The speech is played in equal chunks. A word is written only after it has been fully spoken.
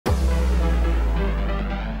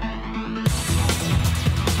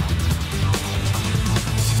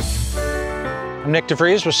I'm Nick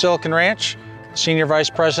Vries with Silicon Ranch, Senior Vice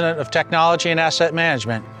President of Technology and Asset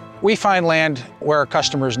Management. We find land where our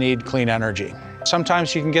customers need clean energy.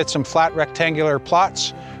 Sometimes you can get some flat rectangular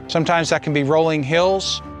plots. Sometimes that can be rolling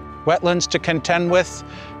hills, wetlands to contend with,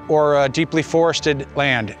 or deeply forested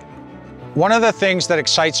land. One of the things that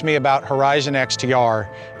excites me about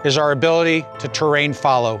Horizon-XTR is our ability to terrain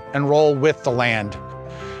follow and roll with the land.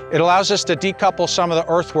 It allows us to decouple some of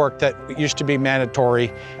the earthwork that used to be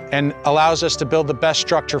mandatory and allows us to build the best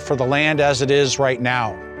structure for the land as it is right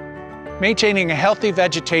now. Maintaining a healthy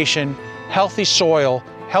vegetation, healthy soil,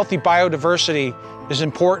 healthy biodiversity is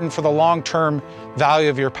important for the long-term value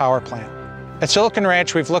of your power plant. At Silicon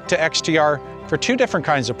Ranch, we've looked to XTR for two different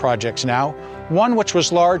kinds of projects now. One which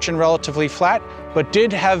was large and relatively flat, but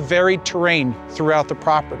did have varied terrain throughout the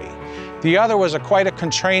property. The other was quite a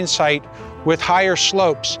constrained site with higher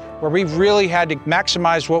slopes, where we really had to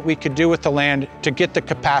maximize what we could do with the land to get the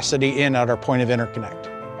capacity in at our point of interconnect.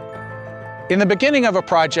 In the beginning of a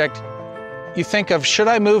project, you think of, should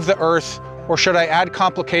I move the earth or should I add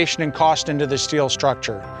complication and cost into the steel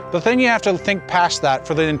structure? But then you have to think past that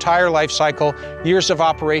for the entire life cycle, years of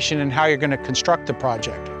operation, and how you're going to construct the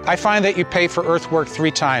project. I find that you pay for earthwork 3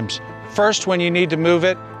 times. First, when you need to move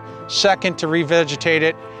it. Second, to revegetate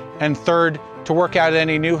it. And third, to work out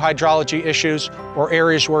any new hydrology issues or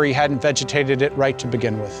areas where you hadn't vegetated it right to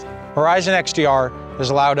begin with. Horizon-XTR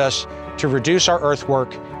has allowed us to reduce our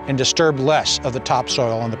earthwork and disturb less of the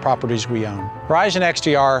topsoil on the properties we own.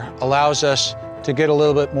 Horizon-XTR allows us to get a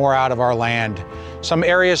little bit more out of our land. Some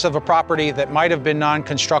areas of a property that might have been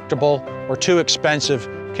non-constructible or too expensive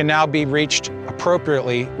can now be reached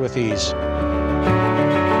appropriately with ease.